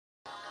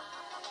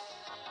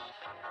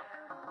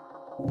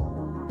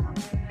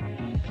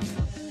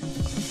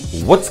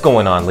What's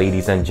going on,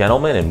 ladies and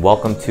gentlemen, and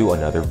welcome to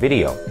another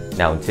video.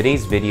 Now, in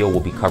today's video, we'll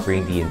be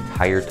covering the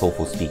entire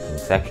TOEFL speaking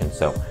section,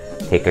 so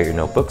take out your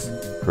notebooks,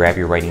 grab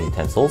your writing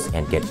utensils,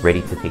 and get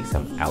ready to take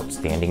some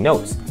outstanding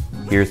notes.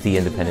 Here's the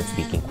independent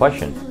speaking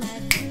question.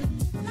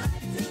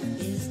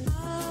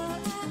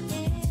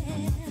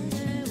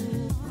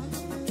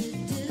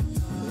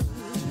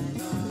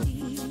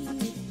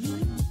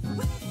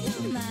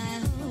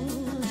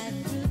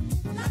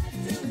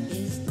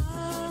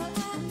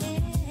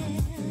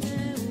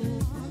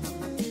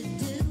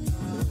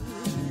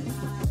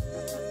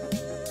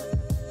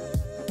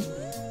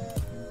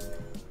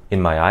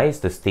 In my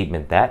eyes, the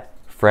statement that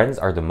friends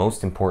are the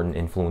most important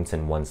influence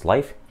in one's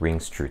life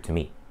rings true to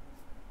me.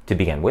 To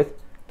begin with,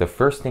 the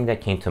first thing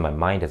that came to my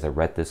mind as I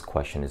read this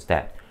question is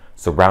that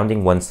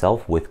surrounding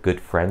oneself with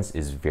good friends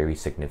is very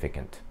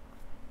significant.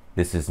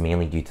 This is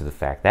mainly due to the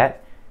fact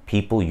that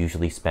people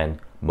usually spend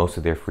most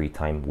of their free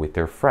time with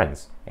their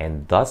friends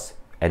and thus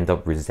end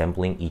up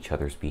resembling each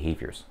other's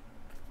behaviors.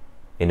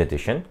 In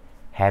addition,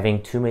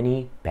 having too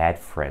many bad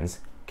friends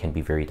can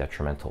be very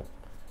detrimental,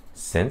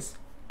 since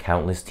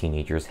countless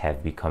teenagers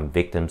have become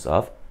victims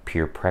of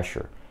peer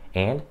pressure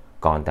and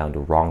gone down the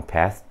wrong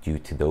path due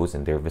to those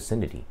in their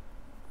vicinity.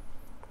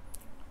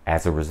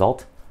 As a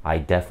result, I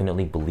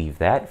definitely believe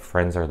that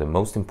friends are the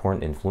most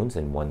important influence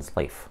in one's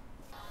life.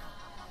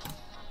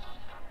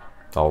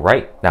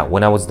 Alright, now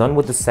when I was done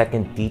with the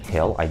second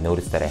detail, I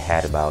noticed that I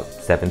had about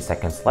 7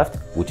 seconds left,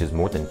 which is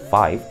more than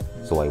 5,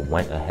 so I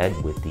went ahead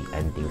with the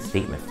ending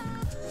statement.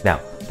 Now,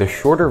 the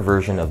shorter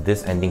version of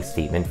this ending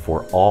statement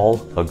for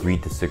all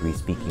agree-disagree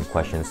speaking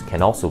questions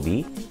can also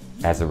be,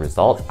 as a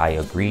result, I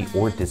agree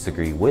or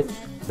disagree with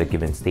the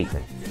given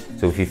statement.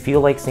 So if you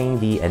feel like saying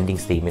the ending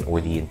statement or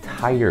the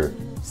entire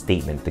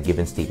statement, the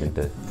given statement,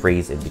 the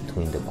phrase in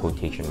between the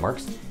quotation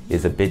marks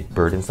is a bit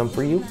burdensome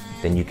for you,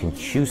 then you can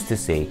choose to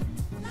say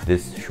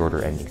this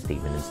shorter ending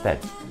statement instead.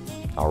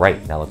 All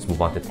right, now let's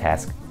move on to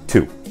task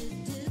 2.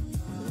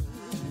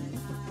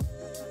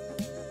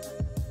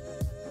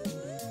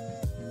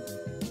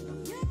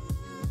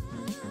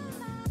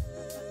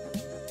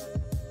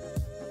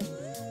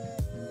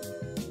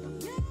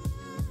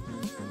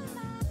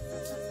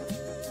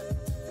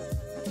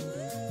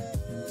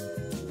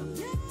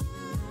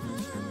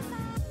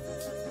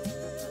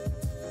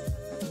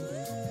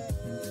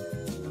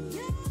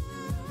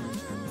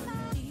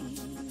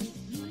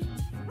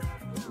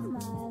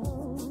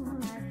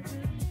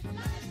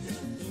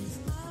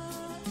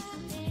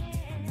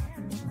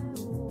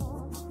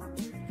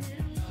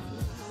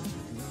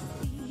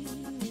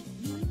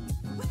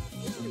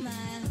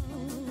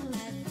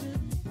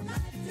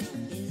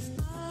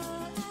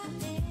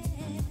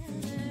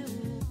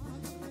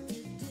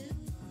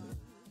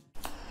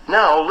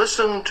 Now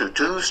listen to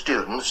two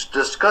students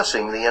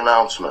discussing the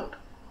announcement.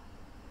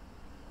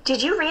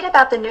 Did you read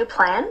about the new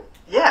plan?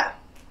 Yeah.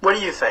 What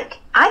do you think?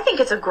 I think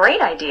it's a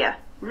great idea.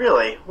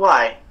 Really?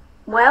 Why?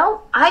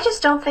 Well, I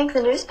just don't think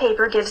the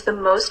newspaper gives the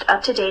most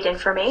up-to-date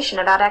information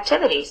about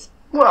activities.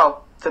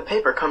 Well, the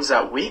paper comes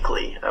out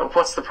weekly.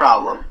 What's the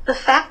problem? The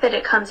fact that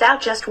it comes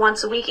out just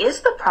once a week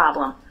is the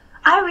problem.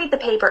 I read the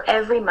paper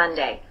every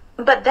Monday,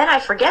 but then I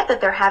forget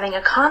that they're having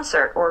a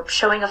concert or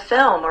showing a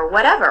film or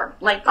whatever,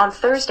 like on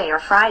Thursday or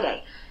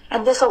Friday.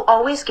 And this'll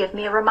always give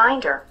me a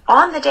reminder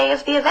on the day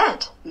of the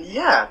event.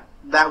 Yeah,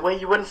 that way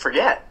you wouldn't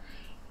forget.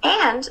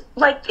 And,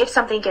 like, if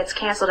something gets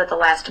canceled at the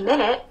last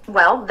minute,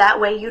 well,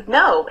 that way you'd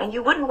know, and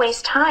you wouldn't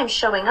waste time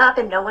showing up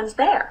and no one's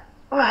there.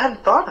 Oh, I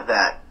hadn't thought of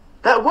that.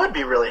 That would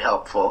be really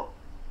helpful.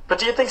 But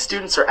do you think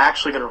students are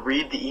actually going to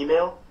read the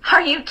email?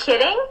 Are you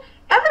kidding?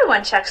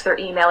 Everyone checks their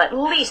email at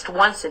least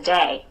once a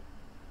day.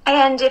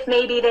 And if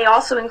maybe they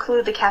also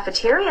include the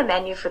cafeteria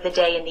menu for the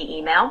day in the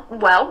email,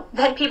 well,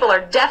 then people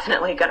are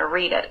definitely going to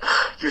read it.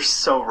 You're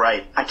so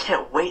right. I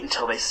can't wait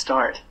until they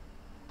start.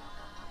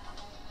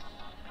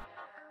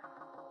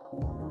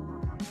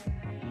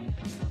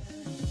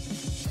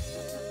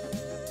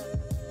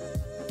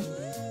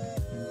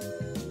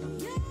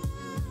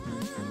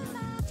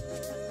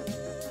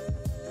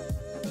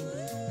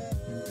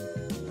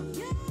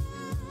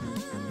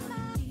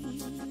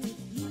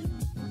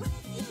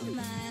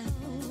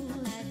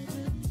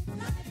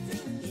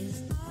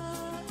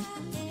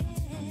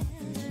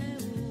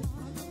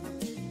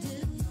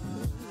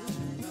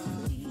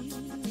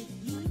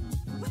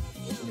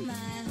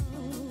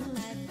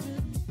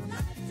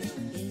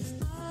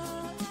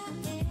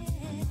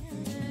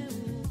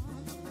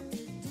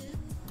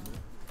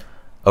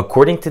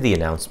 According to the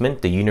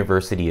announcement, the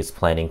university is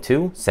planning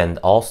to send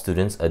all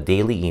students a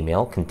daily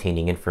email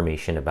containing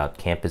information about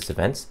campus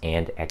events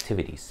and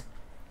activities.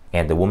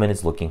 And the woman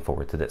is looking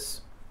forward to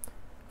this.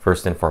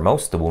 First and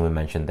foremost, the woman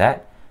mentioned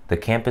that the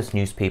campus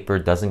newspaper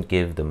doesn't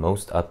give the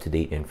most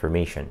up-to-date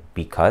information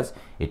because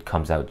it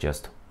comes out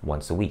just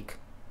once a week.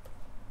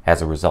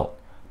 As a result,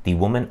 the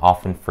woman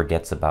often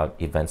forgets about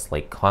events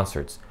like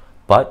concerts,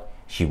 but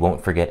she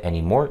won't forget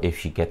anymore if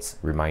she gets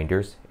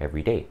reminders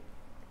every day.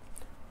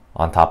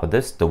 On top of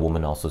this, the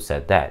woman also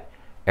said that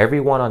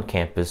everyone on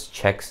campus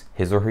checks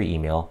his or her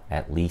email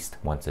at least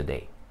once a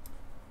day.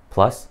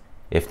 Plus,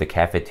 if the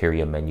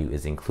cafeteria menu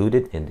is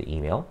included in the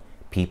email,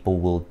 people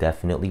will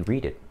definitely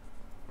read it.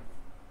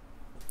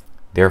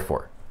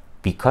 Therefore,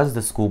 because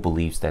the school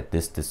believes that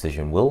this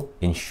decision will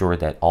ensure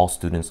that all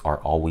students are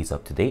always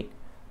up to date,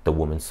 the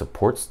woman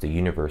supports the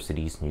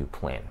university's new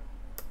plan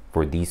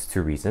for these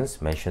two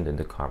reasons mentioned in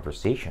the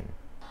conversation.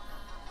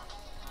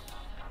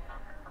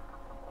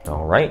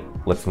 All right,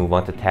 let's move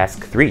on to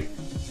task 3.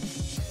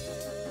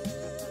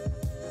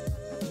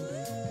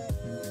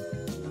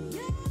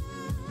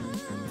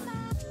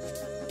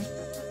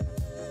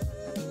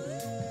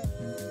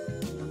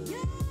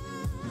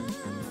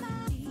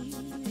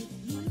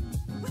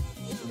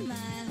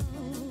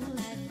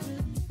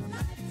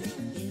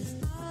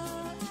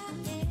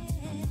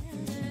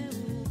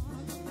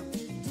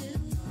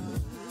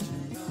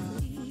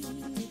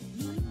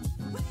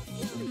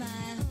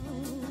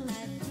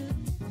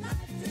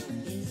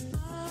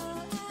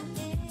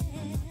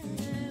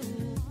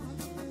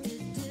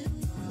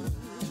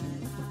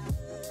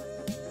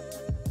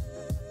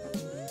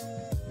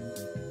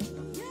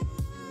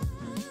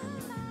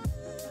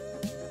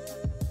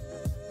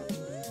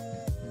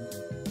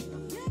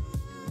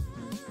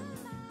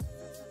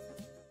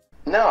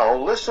 Now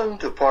listen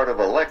to part of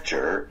a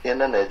lecture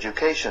in an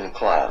education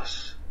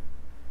class.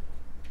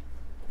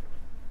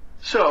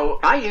 So,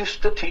 I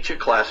used to teach a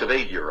class of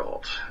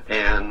 8-year-olds,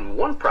 and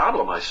one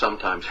problem I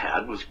sometimes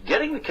had was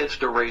getting the kids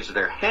to raise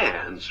their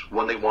hands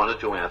when they wanted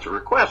to answer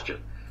a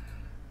question.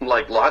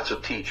 Like lots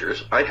of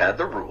teachers, I had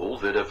the rule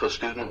that if a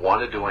student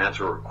wanted to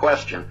answer a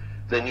question,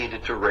 they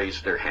needed to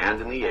raise their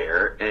hand in the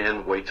air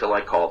and wait till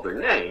I called their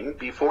name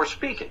before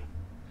speaking.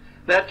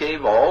 That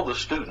gave all the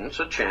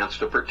students a chance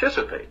to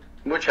participate,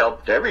 which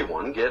helped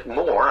everyone get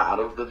more out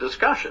of the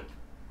discussion.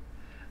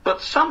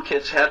 But some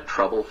kids had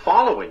trouble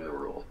following the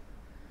rule.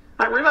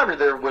 I remember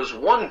there was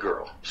one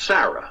girl,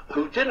 Sarah,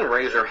 who didn't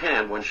raise her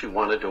hand when she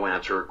wanted to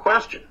answer a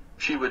question.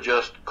 She would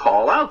just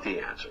call out the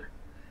answer.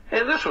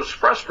 And this was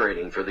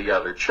frustrating for the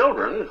other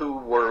children who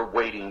were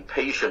waiting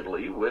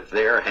patiently with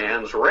their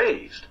hands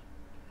raised.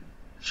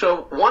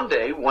 So one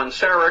day when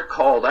Sarah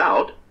called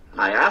out,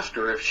 I asked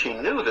her if she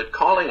knew that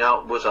calling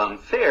out was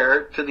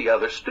unfair to the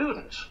other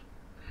students.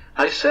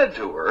 I said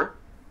to her,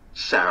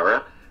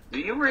 "Sarah, do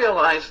you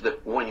realize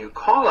that when you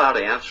call out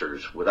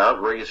answers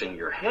without raising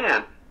your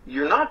hand,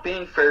 you're not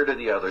being fair to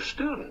the other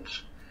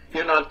students?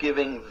 You're not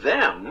giving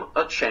them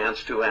a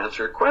chance to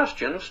answer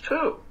questions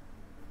too."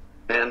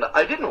 And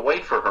I didn't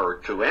wait for her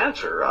to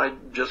answer. I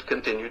just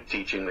continued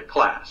teaching the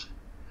class.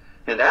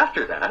 And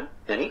after that,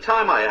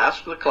 anytime I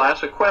asked the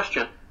class a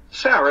question,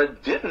 Sarah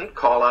didn't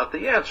call out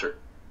the answer.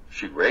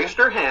 She raised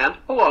her hand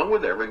along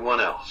with everyone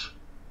else.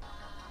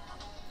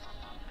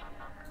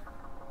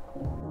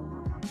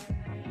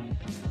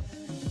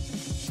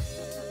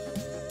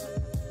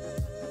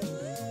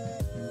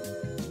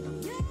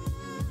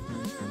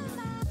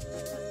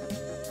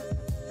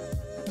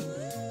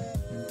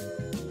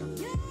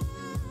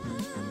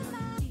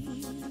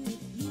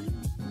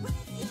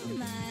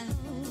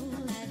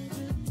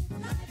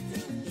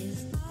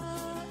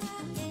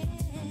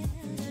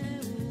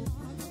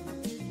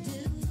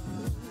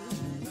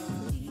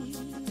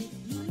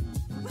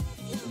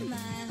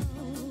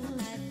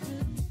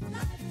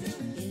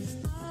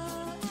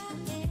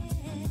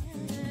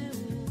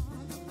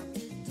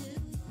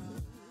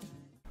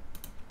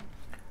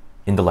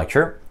 In the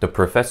lecture, the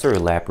professor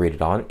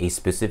elaborated on a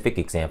specific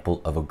example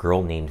of a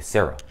girl named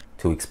Sarah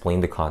to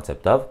explain the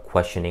concept of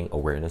questioning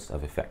awareness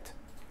of effect.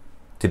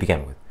 To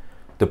begin with,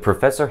 the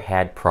professor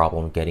had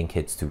problem getting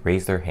kids to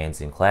raise their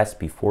hands in class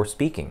before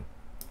speaking.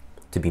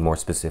 To be more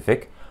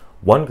specific,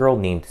 one girl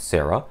named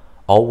Sarah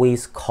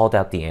always called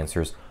out the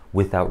answers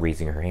without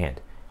raising her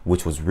hand,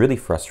 which was really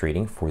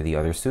frustrating for the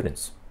other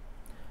students.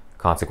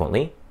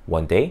 Consequently,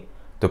 one day,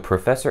 the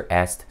professor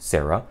asked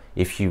Sarah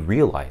if she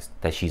realized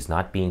that she's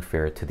not being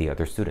fair to the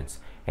other students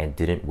and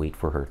didn't wait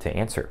for her to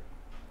answer.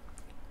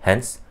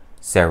 Hence,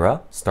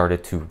 Sarah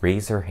started to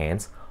raise her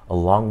hands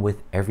along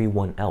with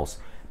everyone else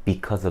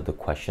because of the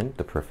question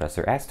the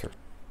professor asked her.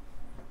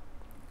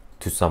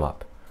 To sum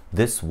up,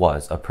 this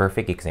was a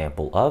perfect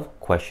example of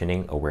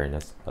questioning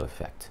awareness of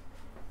effect,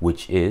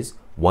 which is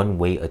one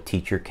way a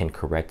teacher can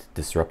correct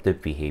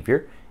disruptive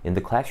behavior in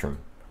the classroom,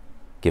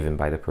 given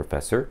by the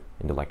professor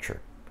in the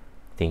lecture.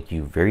 Thank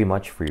you very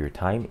much for your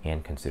time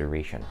and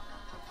consideration.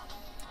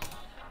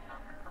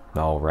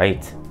 All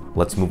right,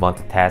 let's move on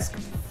to task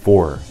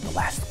 4, the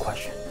last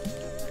question.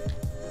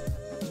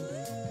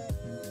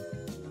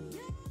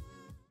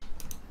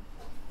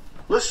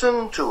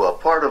 Listen to a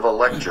part of a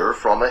lecture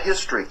from a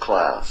history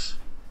class.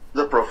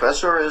 The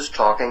professor is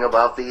talking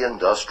about the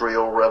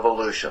Industrial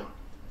Revolution.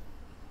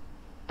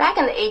 Back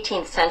in the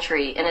 18th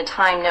century, in a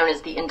time known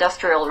as the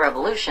Industrial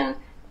Revolution,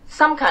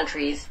 some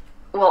countries,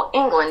 well,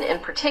 England in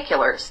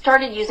particular,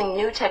 started using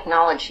new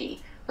technology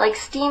like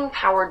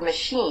steam-powered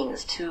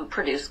machines to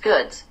produce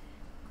goods.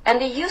 And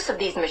the use of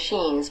these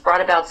machines brought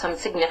about some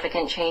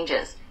significant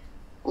changes.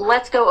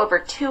 Let's go over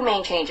 2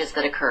 main changes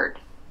that occurred.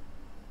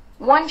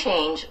 One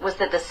change was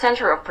that the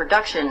center of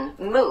production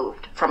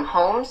moved from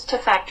homes to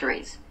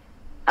factories.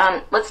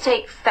 Let's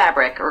take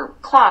fabric or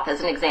cloth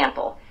as an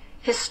example.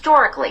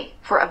 Historically,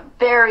 for a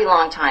very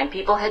long time,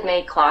 people had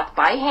made cloth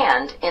by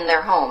hand in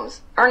their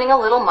homes, earning a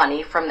little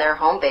money from their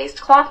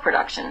home-based cloth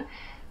production.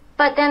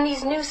 But then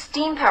these new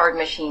steam-powered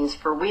machines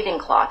for weaving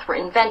cloth were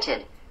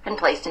invented and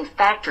placed in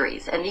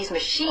factories, and these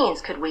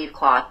machines could weave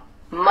cloth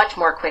much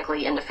more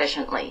quickly and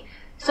efficiently.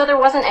 So there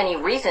wasn't any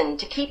reason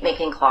to keep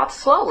making cloth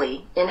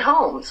slowly in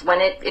homes when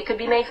it could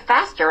be made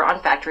faster on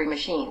factory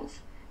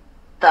machines.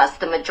 Thus,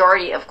 the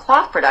majority of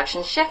cloth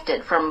production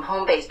shifted from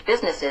home-based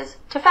businesses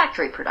to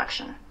factory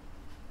production.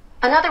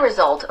 Another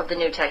result of the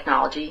new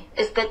technology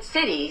is that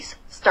cities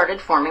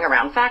started forming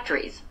around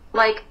factories.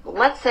 Like,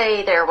 let's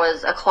say there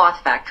was a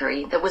cloth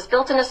factory that was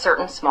built in a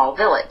certain small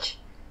village.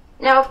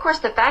 Now, of course,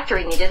 the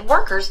factory needed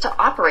workers to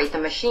operate the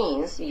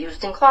machines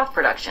used in cloth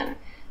production.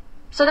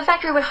 So the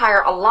factory would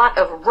hire a lot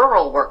of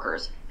rural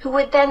workers who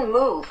would then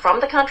move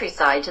from the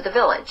countryside to the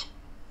village.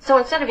 So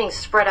instead of being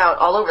spread out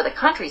all over the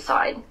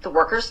countryside, the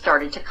workers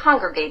started to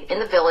congregate in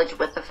the village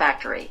with the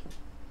factory.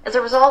 As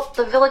a result,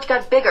 the village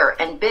got bigger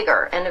and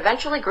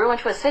eventually grew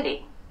into a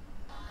city.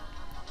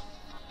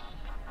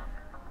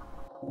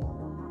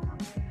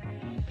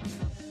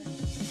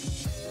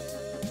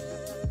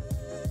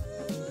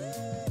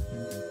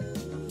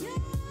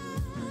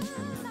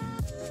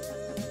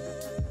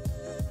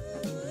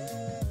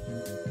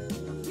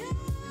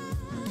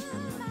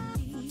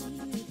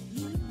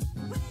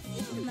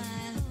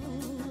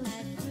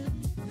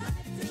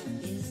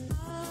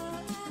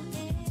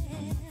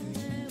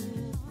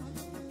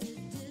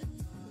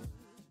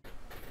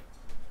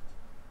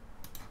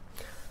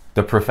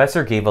 The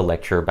professor gave a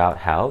lecture about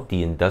how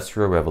the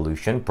Industrial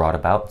Revolution brought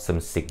about some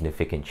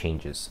significant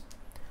changes.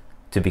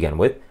 To begin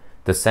with,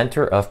 the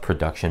center of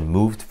production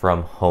moved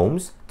from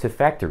homes to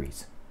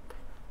factories.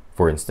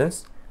 For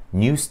instance,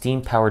 new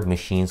steam-powered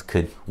machines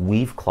could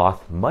weave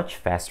cloth much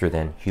faster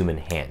than human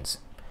hands.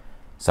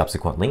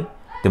 Subsequently,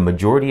 the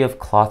majority of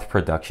cloth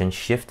production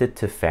shifted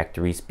to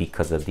factories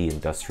because of the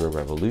Industrial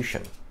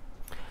Revolution.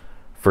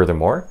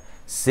 Furthermore,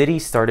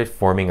 cities started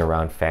forming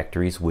around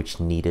factories which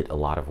needed a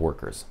lot of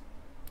workers.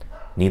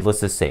 Needless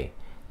to say,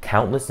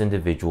 countless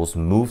individuals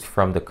moved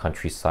from the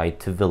countryside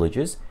to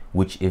villages,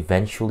 which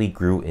eventually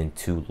grew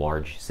into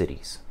large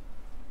cities.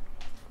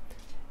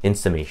 In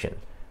summation,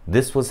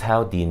 this was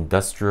how the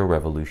Industrial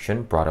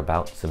Revolution brought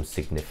about some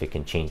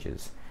significant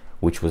changes,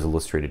 which was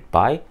illustrated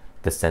by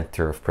the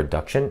center of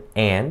production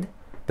and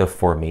the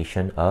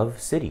formation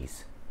of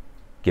cities,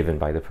 given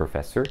by the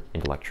professor in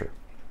the lecture.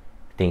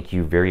 Thank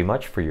you very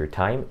much for your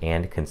time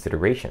and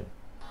consideration.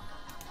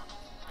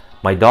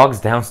 My dogs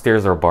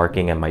downstairs are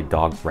barking and my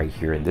dog right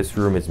here in this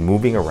room is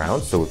moving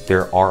around, so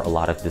there are a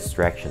lot of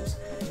distractions.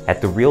 At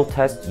the real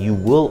test, you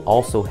will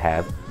also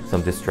have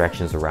some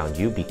distractions around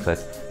you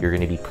because you're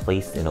going to be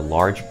placed in a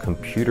large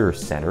computer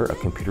center, a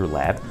computer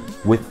lab,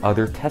 with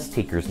other test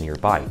takers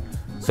nearby.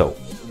 So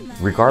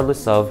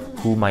regardless of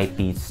who might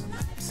be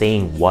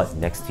saying what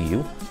next to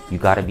you, you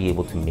got to be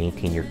able to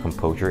maintain your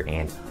composure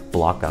and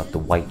block out the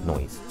white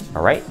noise.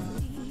 All right?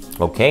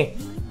 Okay.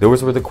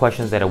 Those were the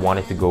questions that I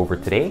wanted to go over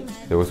today.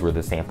 Those were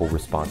the sample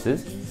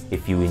responses.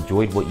 If you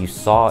enjoyed what you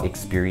saw,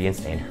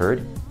 experienced, and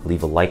heard,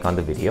 leave a like on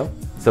the video.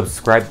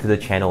 Subscribe to the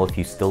channel if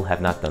you still have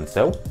not done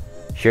so.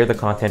 Share the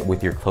content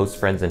with your close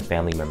friends and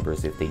family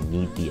members if they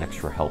need the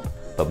extra help.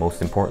 But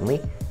most importantly,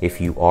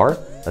 if you are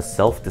a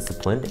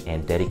self-disciplined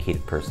and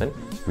dedicated person,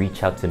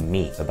 reach out to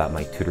me about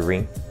my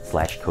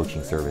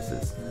tutoring/coaching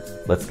services.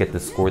 Let's get the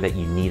score that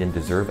you need and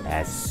deserve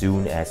as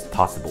soon as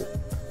possible.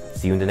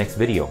 See you in the next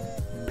video.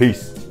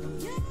 Peace.